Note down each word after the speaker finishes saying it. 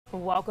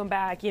Welcome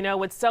back. You know,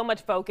 with so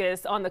much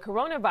focus on the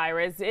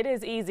coronavirus, it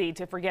is easy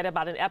to forget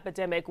about an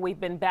epidemic we've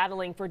been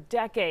battling for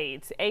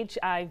decades,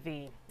 HIV.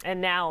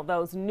 And now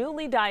those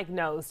newly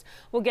diagnosed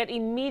will get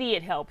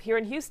immediate help here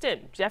in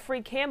Houston.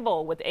 Jeffrey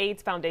Campbell with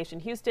AIDS Foundation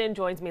Houston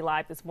joins me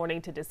live this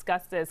morning to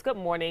discuss this. Good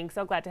morning.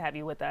 So glad to have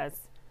you with us.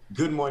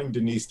 Good morning,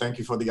 Denise. Thank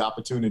you for the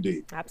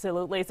opportunity.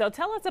 Absolutely. So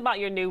tell us about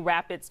your new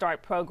Rapid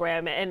Start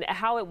program and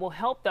how it will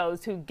help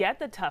those who get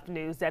the tough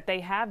news that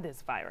they have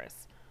this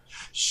virus.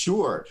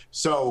 Sure.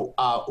 So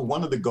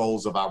one of the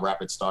goals of our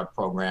Rapid Start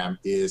program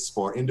is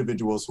for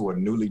individuals who are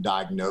newly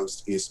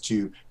diagnosed is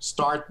to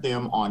start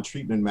them on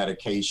treatment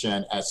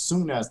medication as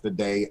soon as the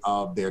day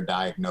of their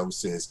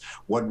diagnosis.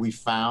 What we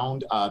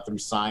found through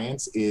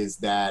science is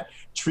that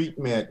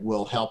treatment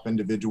will help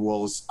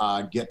individuals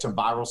get to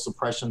viral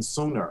suppression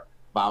sooner.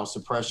 Viral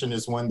suppression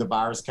is when the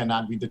virus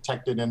cannot be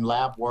detected in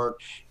lab work.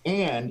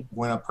 And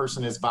when a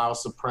person is viral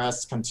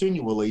suppressed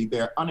continually,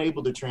 they're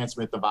unable to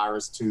transmit the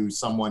virus to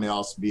someone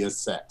else via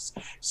sex.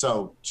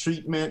 So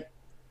treatment,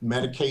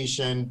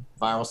 medication,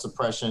 viral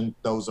suppression,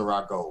 those are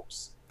our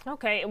goals.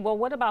 Okay. Well,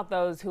 what about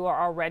those who are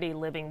already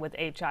living with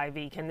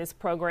HIV? Can this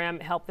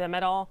program help them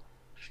at all?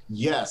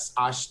 Yes,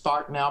 our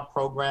Start Now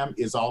program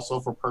is also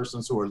for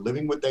persons who are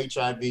living with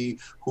HIV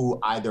who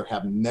either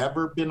have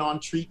never been on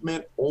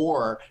treatment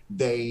or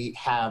they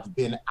have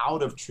been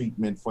out of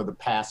treatment for the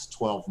past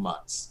 12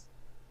 months.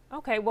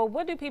 Okay, well,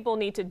 what do people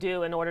need to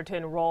do in order to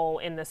enroll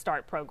in the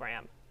START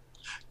program?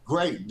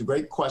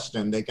 Great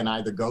question. They can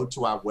either go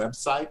to our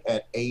website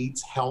at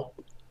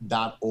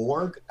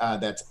aidshelp.org,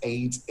 that's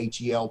AIDS,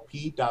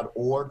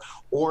 HELP.org,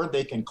 or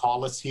they can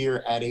call us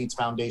here at AIDS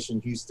Foundation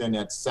Houston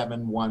at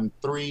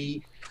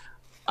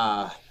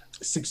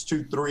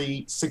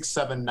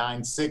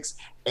 713-623-6796.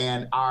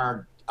 And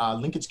our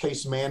linkage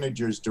case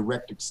manager's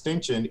direct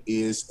extension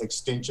is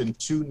extension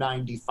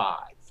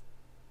 295.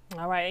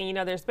 All right, and you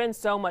know, there's been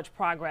so much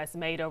progress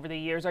made over the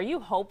years. Are you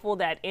hopeful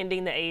that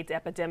ending the AIDS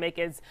epidemic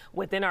is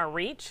within our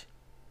reach?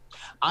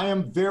 I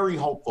am very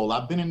hopeful.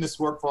 I've been in this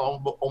work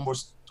for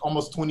almost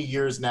 20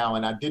 years now,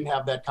 and I didn't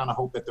have that kind of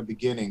hope at the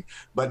beginning.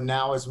 But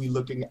now, as we're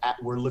looking at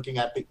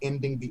the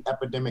ending the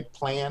epidemic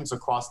plans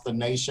across the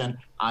nation,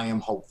 I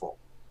am hopeful.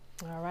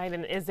 All right,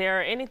 and is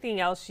there anything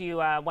else you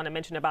want to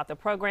mention about the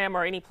program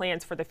or any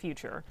plans for the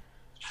future?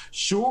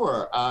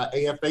 Sure.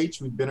 AFH,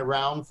 we've been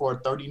around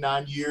for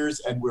 39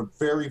 years, and we're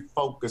very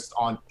focused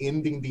on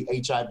ending the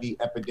HIV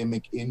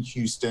epidemic in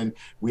Houston.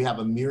 We have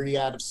a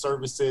myriad of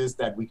services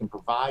that we can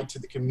provide to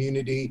the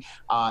community,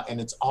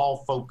 and it's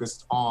all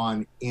focused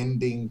on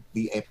ending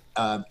the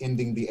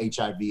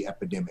HIV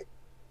epidemic.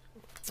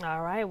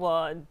 All right,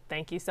 well,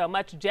 thank you so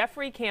much.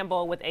 Jeffrey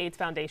Campbell with AIDS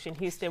Foundation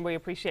Houston, we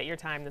appreciate your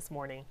time this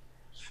morning.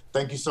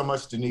 Thank you so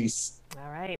much, Denise. All right.